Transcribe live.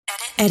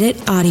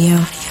Edit Audio.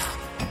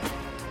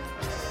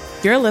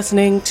 You're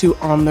listening to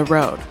On the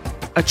Road,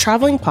 a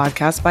traveling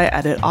podcast by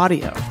Edit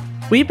Audio.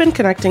 We've been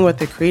connecting with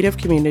the creative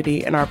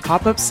community in our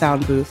pop-up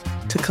sound booth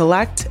to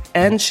collect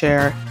and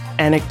share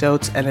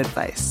anecdotes and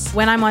advice.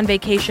 When I'm on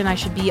vacation, I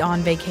should be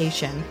on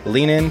vacation.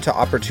 Lean into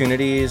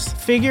opportunities.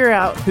 Figure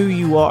out who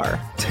you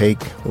are.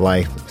 Take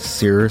life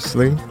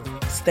seriously.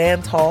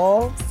 Stand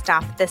tall.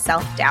 Stop the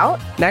self-doubt.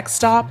 Next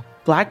stop,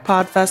 Black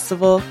Pod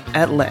Festival,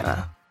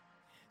 Atlanta.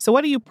 So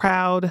what are you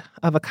proud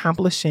of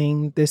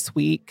accomplishing this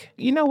week?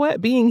 You know what?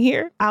 Being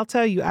here, I'll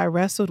tell you, I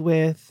wrestled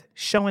with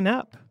showing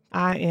up.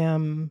 I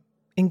am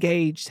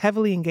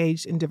heavily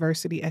engaged in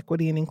diversity,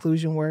 equity, and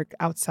inclusion work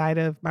outside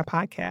of my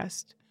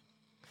podcast.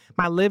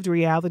 My lived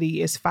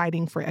reality is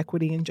fighting for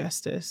equity and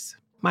justice.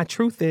 My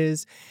truth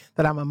is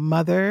that I'm a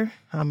mother,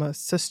 I'm a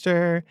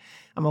sister,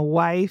 I'm a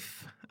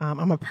wife,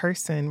 I'm a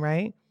person,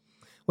 right?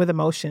 With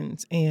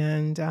emotions.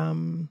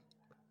 And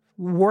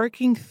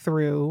working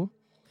through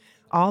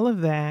all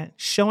of that,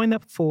 showing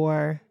up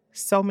for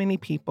so many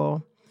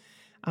people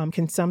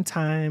can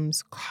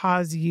sometimes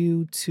cause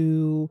you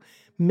to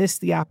miss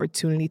the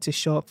opportunity to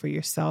show up for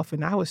yourself.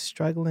 And I was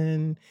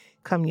struggling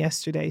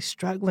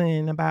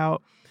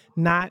about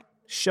not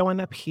showing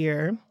up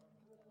here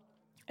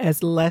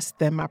as less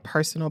than my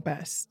personal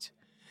best.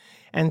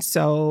 And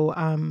so,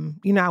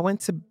 I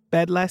went to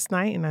bed last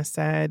night and I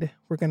said,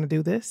 we're going to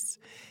do this.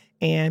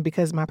 And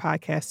because my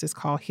podcast is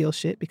called Heal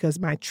Shit, because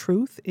my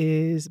truth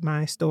is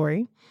my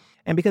story,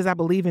 and because I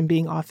believe in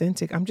being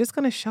authentic, I'm just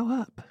going to show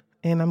up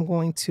and I'm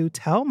going to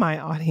tell my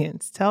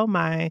audience, tell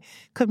my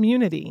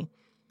community,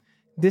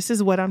 this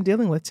is what I'm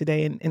dealing with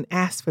today, and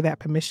ask for that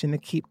permission to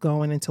keep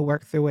going and to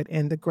work through it.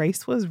 And the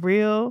grace was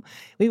real.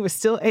 We were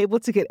still able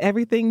to get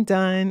everything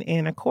done.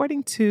 And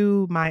according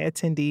to my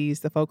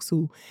attendees, the folks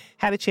who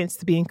had a chance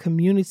to be in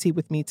community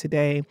with me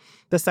today,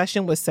 the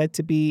session was said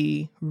to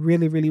be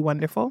really, really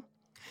wonderful.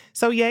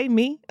 So yay,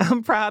 me.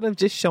 I'm proud of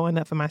just showing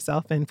up for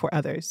myself and for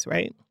others,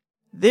 right?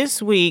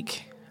 This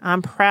week,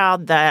 I'm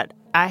proud that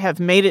I have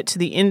made it to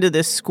the end of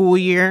this school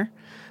year.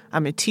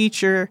 I'm a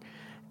teacher,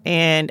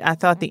 and I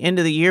thought the end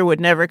of the year would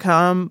never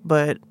come,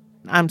 but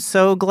I'm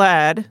so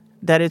glad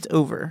that it's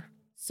over.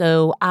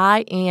 So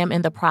I am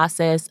in the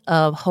process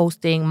of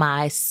hosting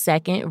my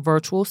second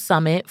virtual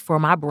summit for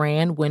my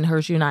brand,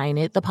 Winners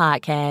United, the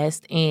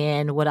podcast.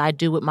 And what I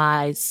do with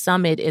my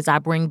summit is I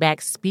bring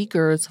back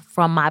speakers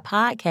from my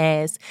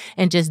podcast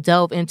and just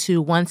delve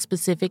into one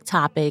specific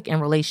topic in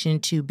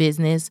relation to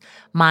business,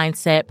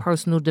 mindset,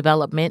 personal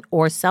development,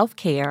 or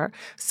self-care.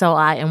 So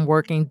I am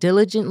working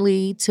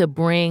diligently to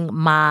bring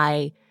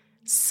my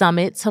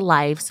summit to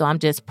life. So I'm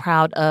just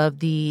proud of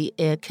the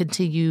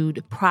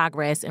continued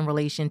progress in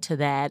relation to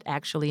that,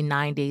 actually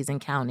 9 days and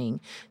counting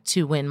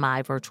to when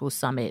my virtual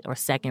summit or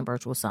second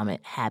virtual summit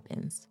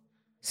happens.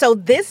 So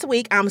this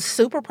week, I'm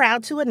super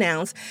proud to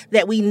announce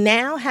that we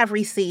now have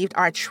received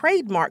our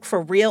trademark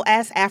for Real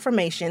Ass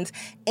Affirmations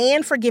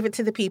and for Give It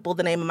to the People,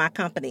 the name of my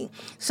company.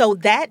 So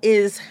that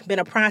has been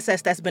a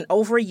process that's been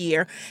over a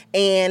year,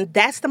 and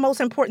that's the most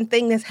important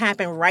thing that's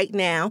happened right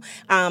now.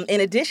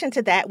 In addition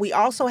to that, we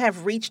also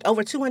have reached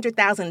over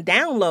 200,000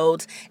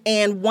 downloads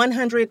and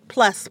 100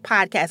 plus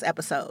podcast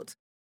episodes.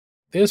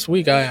 This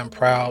week, I am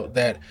proud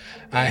that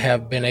I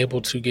have been able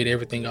to get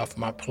everything off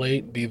my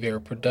plate, be very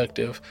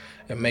productive,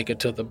 and make it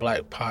to the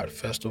Black Pod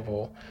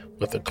Festival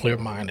with a clear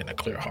mind and a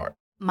clear heart.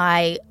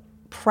 My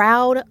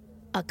proud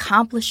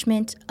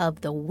accomplishment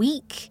of the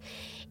week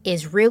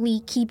is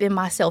really keeping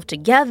myself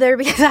together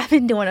because I've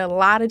been doing a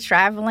lot of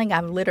traveling.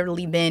 I've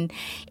literally been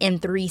in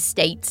 3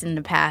 states in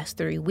the past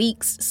 3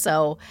 weeks.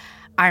 So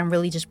I'm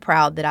really just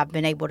proud that I've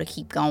been able to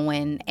keep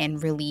going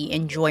and really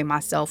enjoy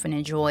myself and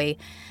enjoy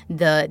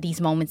these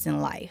moments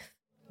in life.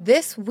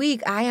 This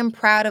week, I am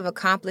proud of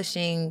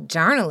accomplishing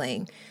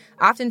journaling.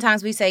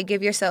 Oftentimes we say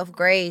give yourself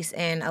grace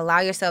and allow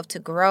yourself to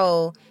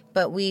grow,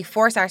 but we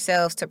force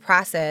ourselves to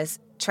process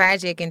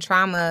tragic and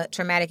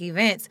traumatic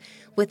events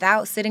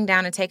without sitting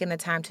down and taking the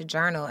time to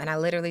journal. And I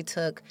literally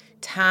took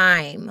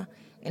time.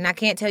 And I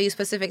can't tell you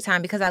specific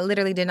time because I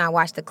literally did not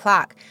watch the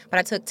clock. But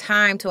I took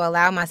time to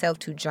allow myself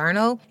to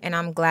journal, and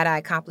I'm glad I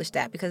accomplished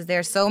that because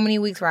there's so many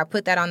weeks where I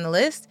put that on the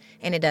list,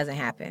 and it doesn't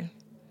happen.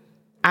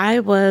 I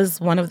was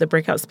one of the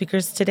breakout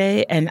speakers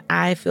today, and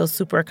I feel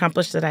super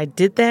accomplished that I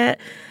did that.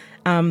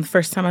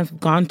 First time I've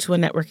gone to a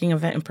networking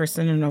event in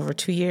person in over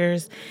 2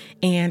 years,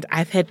 and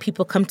I've had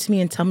people come to me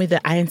and tell me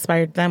that I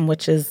inspired them,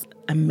 which is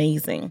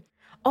amazing.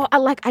 Oh,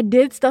 I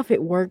did stuff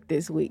at work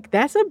this week.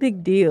 That's a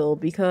big deal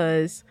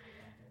because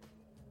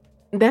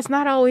that's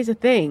not always a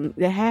thing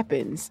that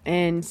happens.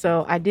 And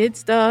so I did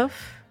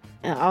stuff.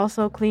 I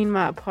also cleaned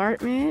my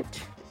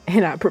apartment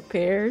and I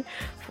prepared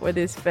for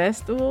this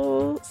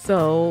festival.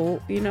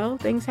 So,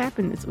 things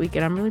happen this week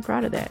and I'm really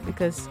proud of that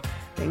because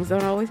things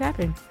don't always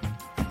happen.